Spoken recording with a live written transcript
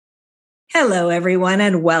Hello, everyone,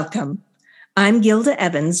 and welcome. I'm Gilda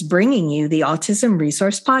Evans, bringing you the Autism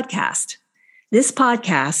Resource Podcast. This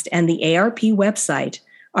podcast and the ARP website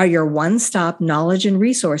are your one-stop knowledge and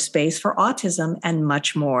resource space for autism and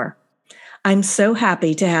much more. I'm so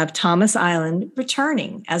happy to have Thomas Iland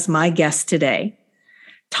returning as my guest today.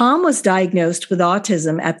 Tom was diagnosed with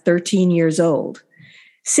autism at 13 years old.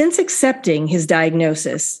 Since accepting his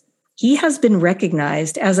diagnosis, he has been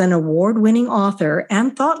recognized as an award-winning author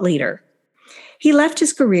and thought leader. He left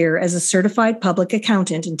his career as a certified public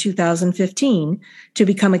accountant in 2015 to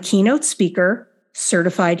become a keynote speaker,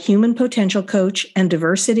 certified human potential coach, and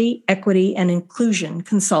diversity, equity, and inclusion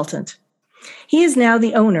consultant. He is now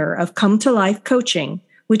the owner of Come to Life Coaching,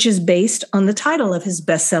 which is based on the title of his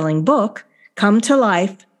best-selling book, Come to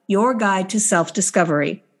Life, Your Guide to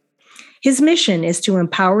Self-Discovery. His mission is to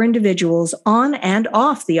empower individuals on and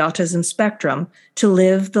off the autism spectrum to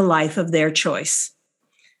live the life of their choice.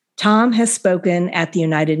 Tom has spoken at the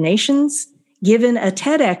United Nations, given a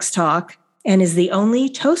TEDx talk, and is the only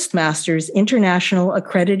Toastmasters International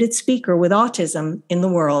accredited speaker with autism in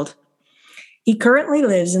the world. He currently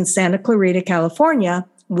lives in Santa Clarita, California,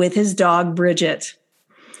 with his dog, Bridget.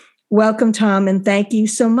 Welcome, Tom, and thank you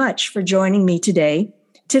so much for joining me today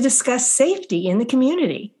to discuss safety in the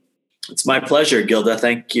community. It's my pleasure, Gilda.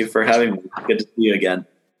 Thank you for having me. Good to see you again.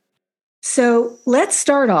 So let's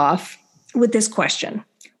start off with this question.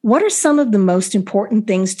 What are some of the most important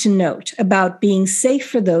things to note about being safe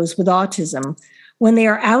for those with autism when they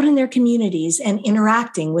are out in their communities and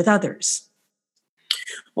interacting with others?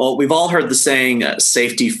 Well, we've all heard the saying,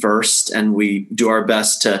 safety first, and we do our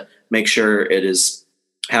best to make sure it is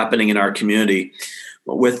happening in our community.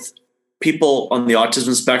 With people on the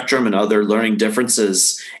autism spectrum and other learning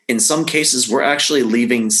differences, in some cases, we're actually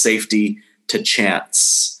leaving safety to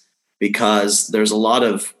chance because there's a lot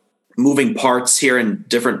of moving parts here and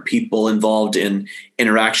different people involved in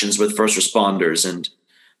interactions with first responders. And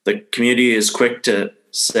the community is quick to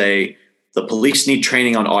say, the police need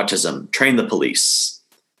training on autism, train the police.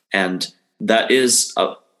 And that is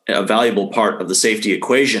a valuable part of the safety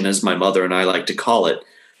equation, as my mother and I like to call it.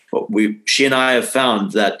 But she and I have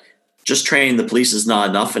found that just training the police is not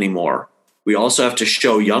enough anymore. We also have to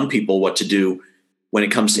show young people what to do when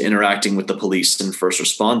it comes to interacting with the police and first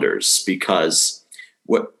responders, because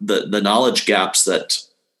what the knowledge gaps that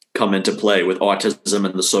come into play with autism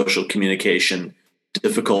and the social communication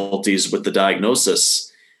difficulties with the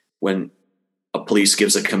diagnosis, when a police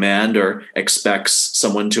gives a command or expects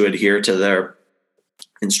someone to adhere to their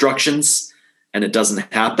instructions and it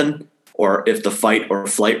doesn't happen, or if the fight or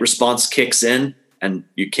flight response kicks in and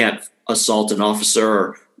you can't assault an officer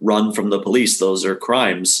or run from the police, those are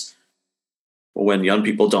crimes. When young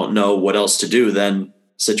people don't know what else to do, then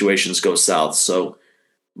situations go south. So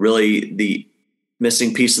really the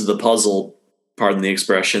missing piece of the puzzle, pardon the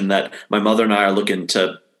expression, that my mother and I are looking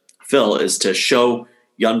to fill is to show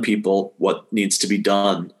young people what needs to be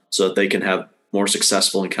done so that they can have more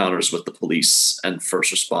successful encounters with the police and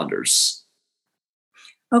first responders.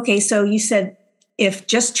 Okay, so you said if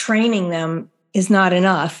just training them is not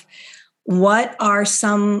enough, what are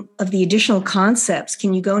some of the additional concepts?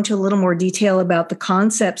 Can you go into a little more detail about the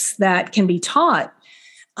concepts that can be taught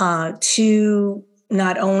to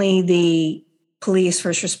not only the police,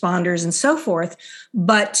 first responders, and so forth,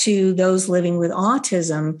 but to those living with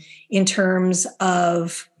autism in terms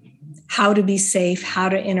of how to be safe, how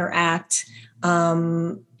to interact,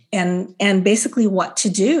 and basically what to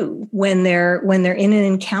do when they're in an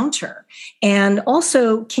encounter? And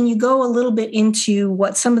also, can you go a little bit into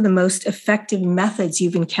what some of the most effective methods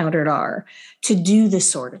you've encountered are to do this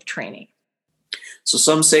sort of training? So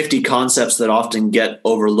some safety concepts that often get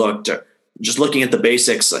overlooked are just looking at the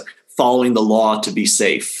basics, following the law to be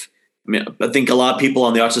safe. I think a lot of people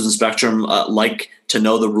on the autism spectrum like to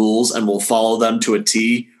know the rules and will follow them to a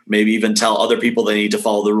T, maybe even tell other people they need to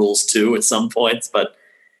follow the rules too at some points. But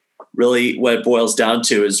really what it boils down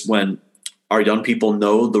to is when our young people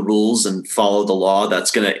know the rules and follow the law,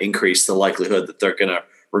 that's going to increase the likelihood that they're going to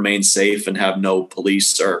remain safe and have no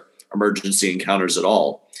police or emergency encounters at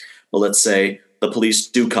all. But let's say the police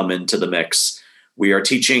do come into the mix. We are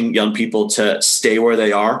teaching young people to stay where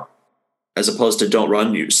they are as opposed to don't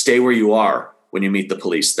run. You stay where you are when you meet the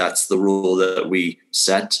police. That's the rule that we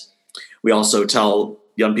set. We also tell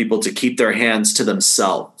young people to keep their hands to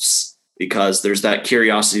themselves because there's that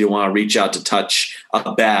curiosity to want to reach out to touch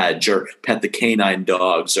a badge or pet the canine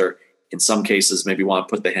dogs, or in some cases, maybe want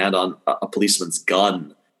to put the hand on a policeman's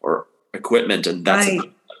gun or equipment. And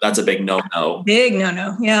that's a big no-no. Big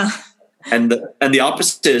no-no, yeah. And the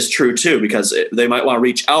opposite is true too, because they might want to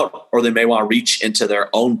reach out or they may want to reach into their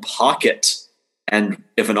own pocket And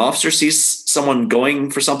if an officer sees someone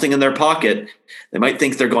going for something in their pocket, they might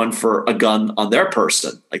think they're going for a gun on their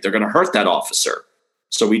person, like they're going to hurt that officer.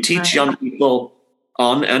 So we teach young people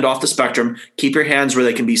on and off the spectrum, keep your hands where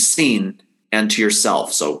they can be seen and to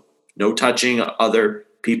yourself. So no touching other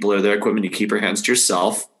people or their equipment. You keep your hands to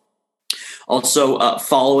yourself. Also,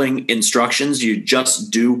 following instructions. You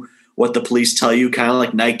just do what the police tell you, kind of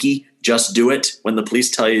like Nike. Just do it. When the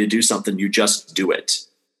police tell you to do something, you just do it.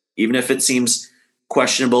 Even if it seems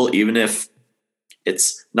questionable, even if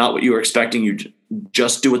it's not what you were expecting, you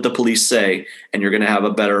just do what the police say, and you're going to have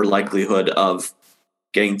a better likelihood of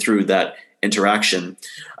getting through that interaction.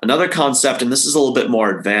 Another concept, and this is a little bit more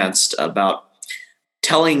advanced, about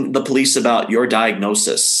telling the police about your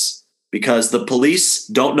diagnosis, because the police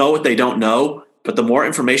don't know what they don't know, but the more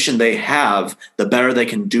information they have, the better they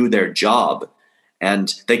can do their job.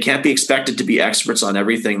 And they can't be expected to be experts on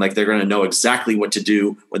everything, like they're going to know exactly what to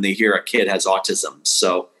do when they hear a kid has autism.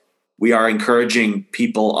 So we are encouraging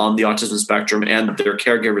people on the autism spectrum and their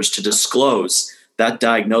caregivers to disclose that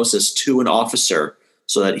diagnosis to an officer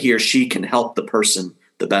so that he or she can help the person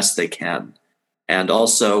the best they can. And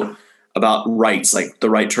also about rights, like the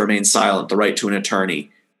right to remain silent, the right to an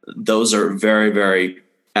attorney. Those are very, very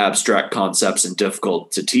abstract concepts and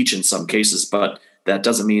difficult to teach in some cases, but that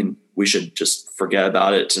doesn't mean we should just forget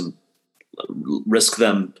about it and risk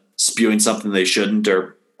them spewing something they shouldn't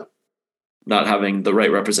or not having the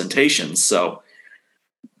right representation. So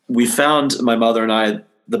we found, my mother and I,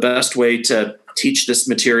 the best way to teach this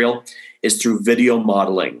material is through video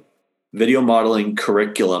modeling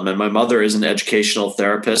curriculum. And my mother is an educational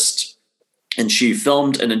therapist, and she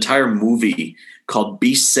filmed an entire movie called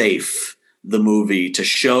Be Safe, the movie, to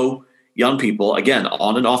show young people, again,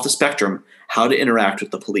 on and off the spectrum, how to interact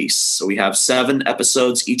with the police. So we have 7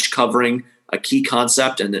 episodes, each covering a key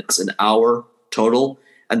concept, and it's an hour total.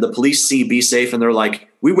 And the police see Be Safe, and they're like,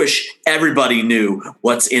 we wish everybody knew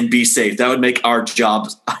what's in Be Safe. That would make our job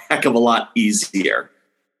a heck of a lot easier.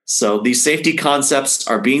 So these safety concepts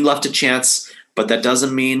are being left to chance, but that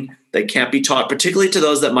doesn't mean they can't be taught, particularly to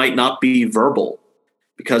those that might not be verbal,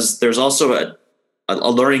 because there's also a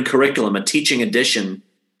learning curriculum, a teaching edition,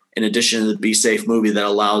 in addition to the Be Safe movie, that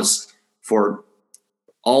allows for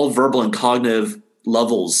all verbal and cognitive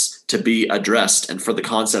levels to be addressed and for the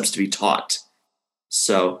concepts to be taught.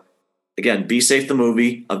 So again, Be Safe, the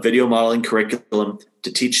movie, a video modeling curriculum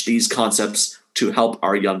to teach these concepts to help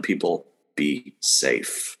our young people be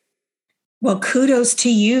safe. Well, kudos to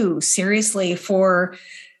you, seriously, for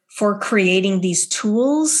creating these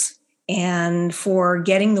tools and for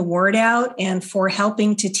getting the word out and for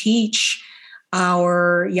helping to teach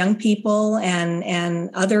our young people and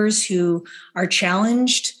others who are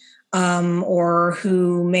challenged or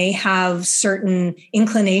who may have certain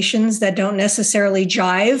inclinations that don't necessarily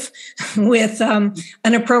jive with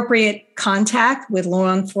an appropriate contact with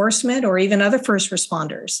law enforcement or even other first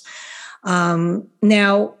responders.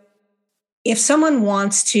 Now, if someone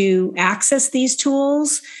wants to access these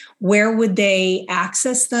tools, where would they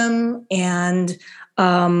access them? And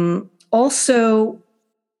also,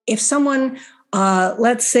 if someone,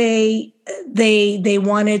 let's say they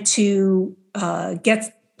wanted to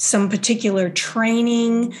get some particular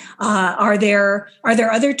training, are there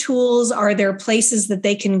other tools? Are there places that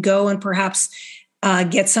they can go and perhaps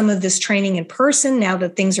get some of this training in person now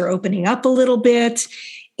that things are opening up a little bit?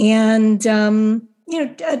 And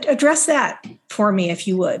address that for me, if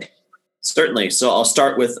you would. Certainly. So I'll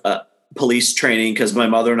start with police training, because my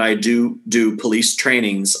mother and I do police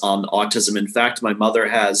trainings on autism. In fact, my mother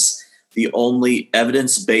has the only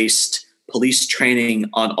evidence-based police training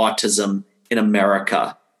on autism in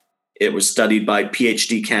America. It was studied by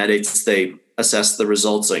PhD candidates. They assessed the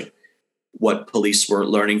results, like what police were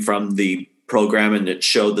learning from the program, and it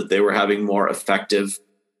showed that they were having more effective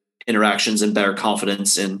interactions and better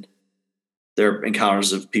confidence in their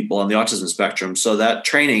encounters of people on the autism spectrum. So that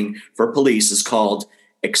training for police is called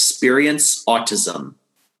Experience Autism.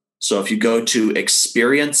 So if you go to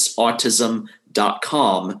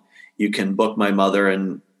experienceautism.com, you can book my mother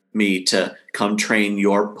and me to come train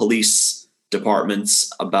your police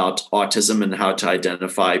departments about autism and how to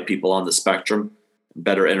identify people on the spectrum and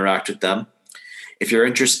better interact with them. If you're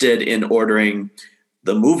interested in ordering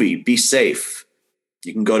the movie Be Safe,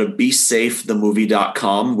 you can go to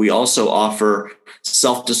besafethemovie.com. We also offer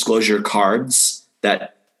self-disclosure cards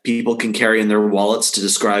that people can carry in their wallets to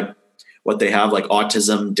describe what they have, like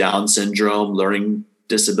autism, Down syndrome, learning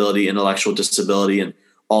disability, intellectual disability, and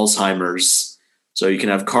Alzheimer's. So you can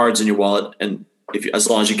have cards in your wallet, and as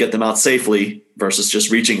long as you get them out safely versus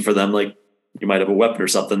just reaching for them like you might have a weapon or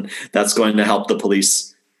something, that's going to help the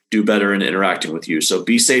police do better in interacting with you. So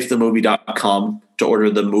besafethemovie.com. to order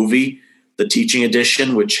the movie, the teaching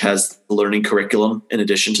edition, which has the learning curriculum in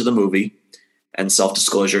addition to the movie, and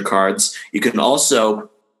self-disclosure cards. You can also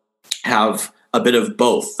have a bit of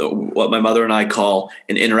both, what my mother and I call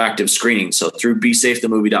an interactive screening. So through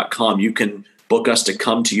BeSafeTheMovie.com, you can book us to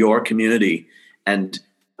come to your community and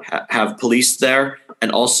have police there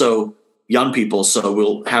and also young people. So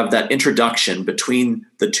we'll have that introduction between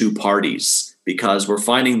the two parties, because we're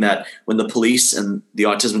finding that when the police and the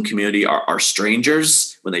autism community are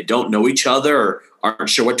strangers, when they don't know each other or aren't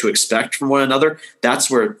sure what to expect from one another, that's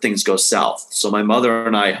where things go south. So my mother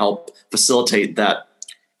and I help facilitate that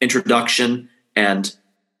introduction, and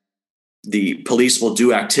the police will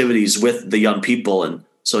do activities with the young people. And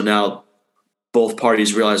so now both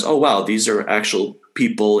parties realize, oh, wow, these are actual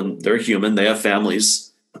people and they're human. They have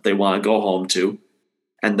families that they want to go home to.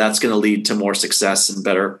 And that's going to lead to more success and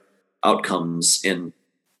better outcomes in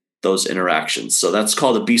those interactions. So that's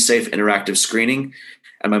called a Be Safe interactive screening.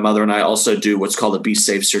 And my mother and I also do what's called a Be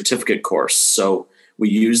Safe certificate course. So we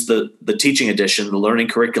use the teaching edition, the learning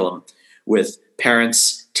curriculum, with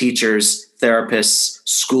parents, teachers, therapists,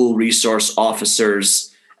 school resource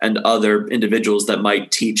officers, and other individuals that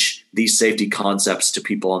might teach these safety concepts to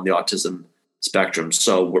people on the autism spectrum.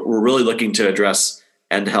 So we're really looking to address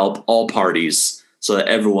and help all parties so that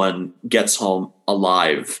everyone gets home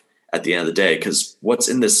alive at the end of the day. Because what's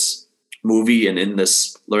in this movie and in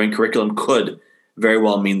this learning curriculum could very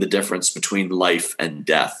well mean the difference between life and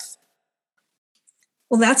death.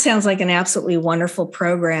 Well, that sounds like an absolutely wonderful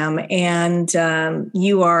program, and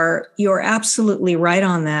you are absolutely right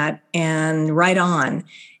on that and right on.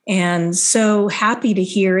 And so happy to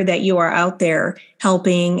hear that you are out there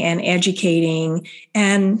helping and educating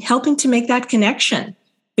and helping to make that connection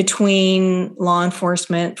between law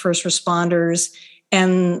enforcement, first responders,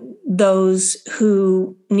 and those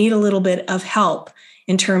who need a little bit of help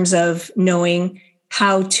in terms of knowing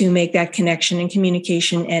how to make that connection and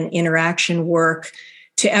communication and interaction work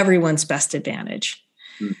to everyone's best advantage.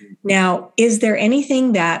 Mm-hmm. Now, is there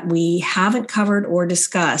anything that we haven't covered or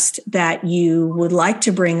discussed that you would like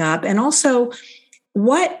to bring up? And also,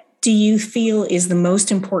 what do you feel is the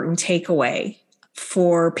most important takeaway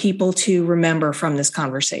for people to remember from this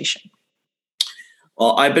conversation?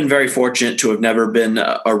 Well, I've been very fortunate to have never been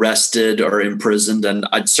arrested or imprisoned, and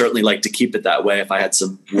I'd certainly like to keep it that way if I had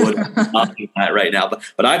some wood knocking that right now.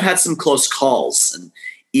 But I've had some close calls, and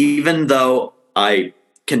even though I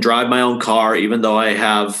can drive my own car, even though I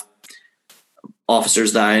have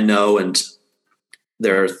officers that I know, and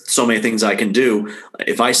there are so many things I can do,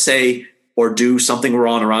 if I say or do something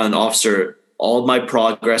wrong around an officer, all of my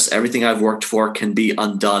progress, everything I've worked for can be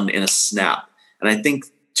undone in a snap. And I think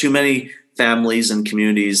too many families and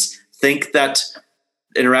communities think that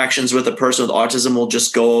interactions with a person with autism will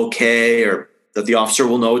just go okay, or that the officer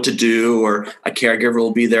will know what to do, or a caregiver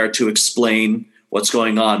will be there to explain what's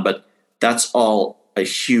going on. But that's all a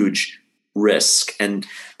huge risk. And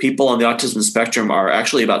people on the autism spectrum are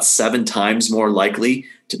actually about 7 times more likely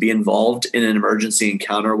to be involved in an emergency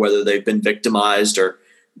encounter, whether they've been victimized or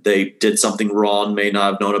they did something wrong, may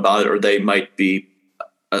not have known about it, or they might be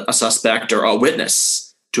a suspect or a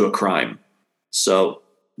witness to a crime. So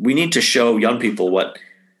we need to show young people what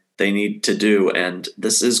they need to do, and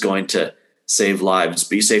this is going to save lives.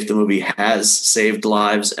 Be Safe the movie has saved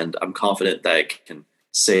lives, and I'm confident that it can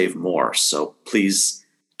save more. So please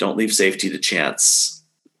don't leave safety to chance.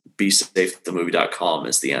 BeSafeTheMovie.com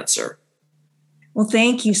is the answer. Well,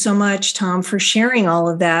 thank you so much, Tom, for sharing all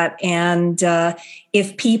of that. And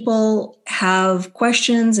if people have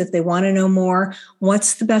questions, if they want to know more,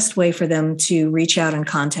 what's the best way for them to reach out and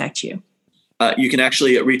contact you? You can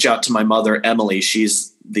actually reach out to my mother, Emily.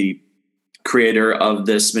 She's the creator of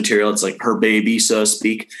this material. It's like her baby, so to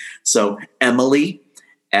speak. So Emily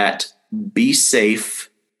at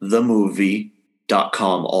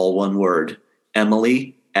BeSafeTheMovie.com, all one word.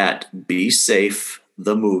 Emily at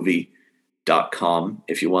BeSafeTheMovie.com.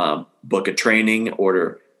 If you want to book a training,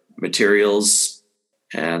 order materials,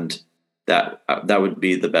 and that would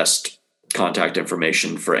be the best contact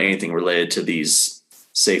information for anything related to these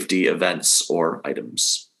safety events or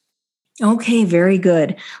items. Okay, very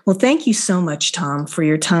good. Well, thank you so much, Tom, for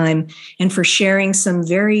your time and for sharing some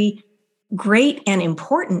very great and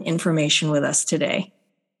important information with us today.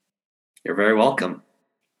 You're very welcome.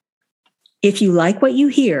 If you like what you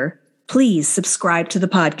hear, please subscribe to the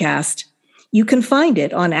podcast. You can find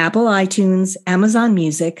it on Apple iTunes, Amazon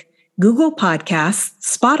Music, Google Podcasts,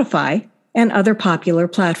 Spotify, and other popular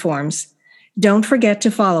platforms. Don't forget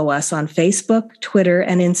to follow us on Facebook, Twitter,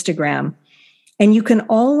 and Instagram. And you can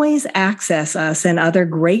always access us and other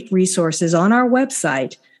great resources on our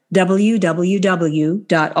website,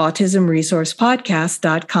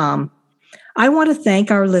 www.autismresourcepodcast.com. I want to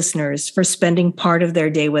thank our listeners for spending part of their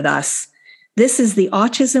day with us. This is the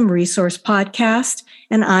Autism Resource Podcast,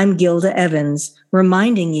 and I'm Gilda Evans,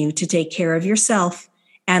 reminding you to take care of yourself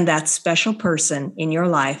and that special person in your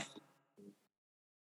life.